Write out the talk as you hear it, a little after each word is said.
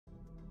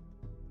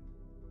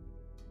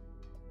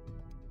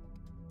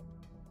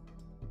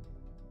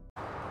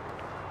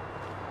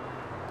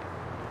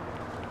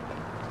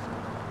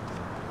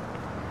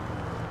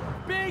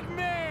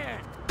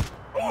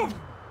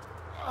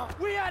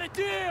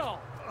deal!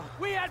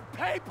 We had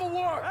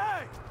paperwork!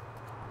 Hey!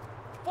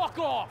 Fuck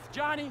off,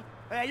 Johnny!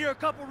 Hey, you're a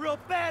couple real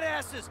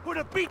badasses. Put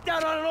a beat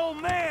down on an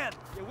old man.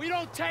 Yeah, we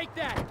don't take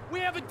that. We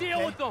have a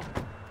deal with them.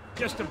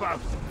 Just about.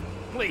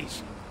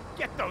 Please,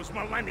 get those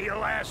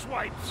millennial ass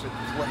wipes. With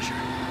pleasure.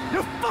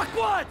 You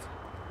fuckwad!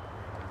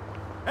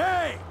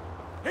 Hey!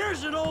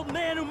 Here's an old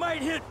man who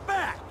might hit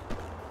back.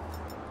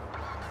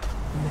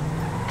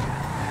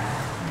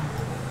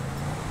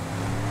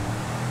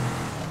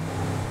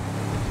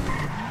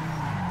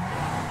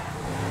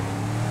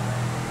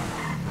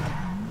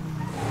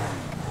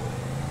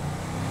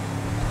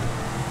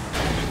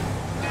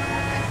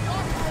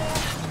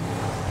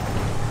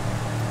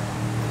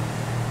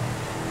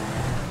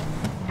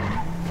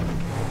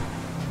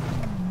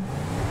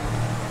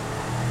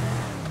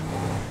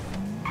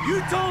 You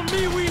told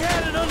me we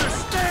had an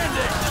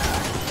understanding!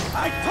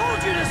 I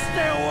told you to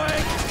stay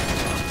away!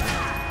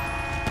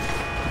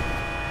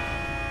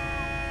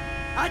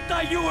 I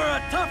thought you were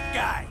a tough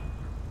guy!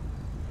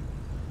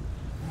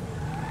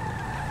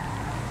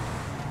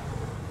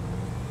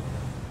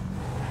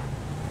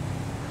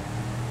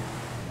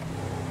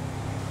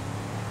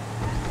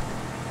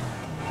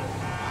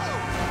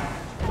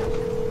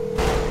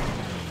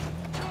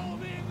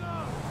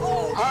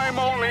 I'm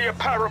only a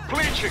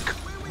paraplegic.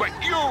 But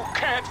you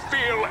can't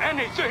feel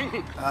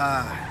anything.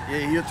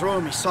 Yeah, you're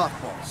throwing me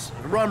softballs.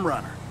 A rum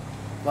runner.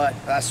 But,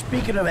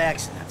 speaking of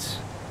accidents,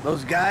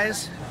 those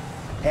guys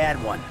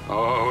had one.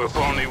 Oh, if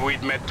only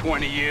we'd met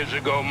 20 years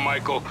ago,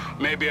 Michael.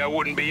 Maybe I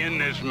wouldn't be in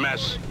this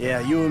mess. Yeah,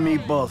 you and me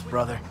both,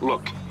 brother.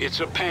 Look, it's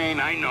a pain,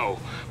 I know.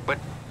 But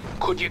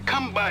could you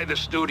come by the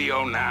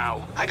studio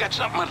now? I got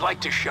something I'd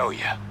like to show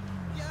you.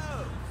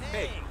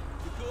 Hey,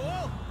 you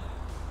cool?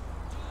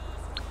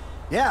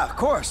 Yeah, of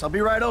course. I'll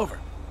be right over.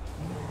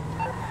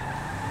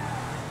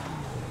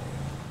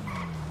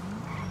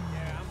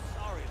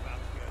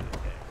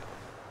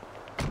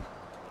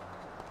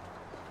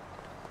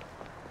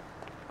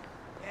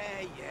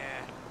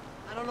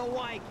 I don't know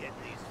why I get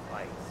these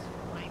fights.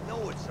 I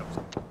know it's some...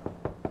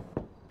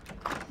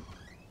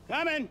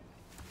 Come in.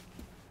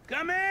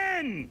 Come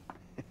in!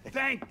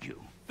 Thank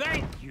you.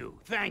 Thank you.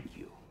 Thank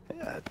you.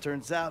 Yeah, it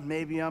turns out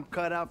maybe I'm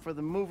cut out for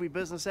the movie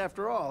business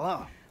after all,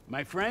 huh?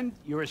 My friend,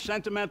 you're a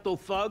sentimental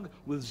thug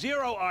with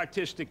zero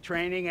artistic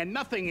training and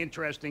nothing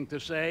interesting to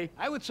say.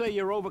 I would say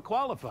you're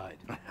overqualified.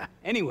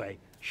 Anyway,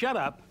 shut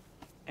up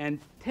and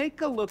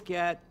take a look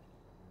at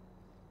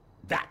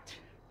that.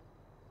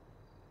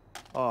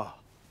 Oh.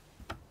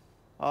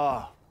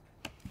 Oh.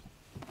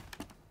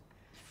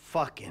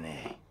 Fucking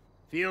A.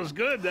 Feels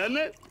good, doesn't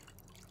it?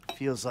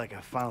 Feels like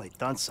I've finally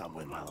done something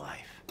with my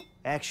life.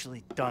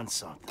 Actually done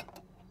something.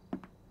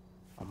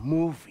 A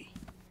movie.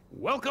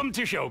 Welcome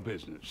to show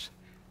business.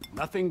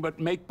 Nothing but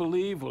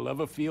make-believe will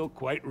ever feel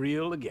quite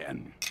real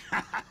again.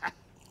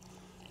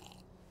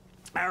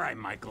 All right,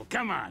 Michael,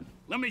 come on.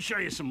 Let me show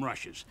you some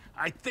rushes.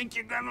 I think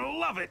you're gonna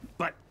love it,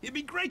 but it'd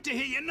be great to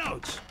hear your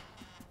notes.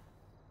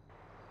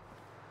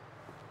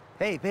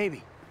 Hey,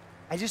 baby.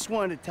 I just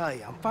wanted to tell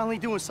you, I'm finally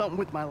doing something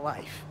with my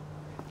life.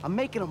 I'm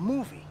making a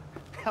movie.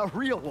 A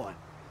real one.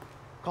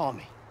 Call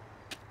me.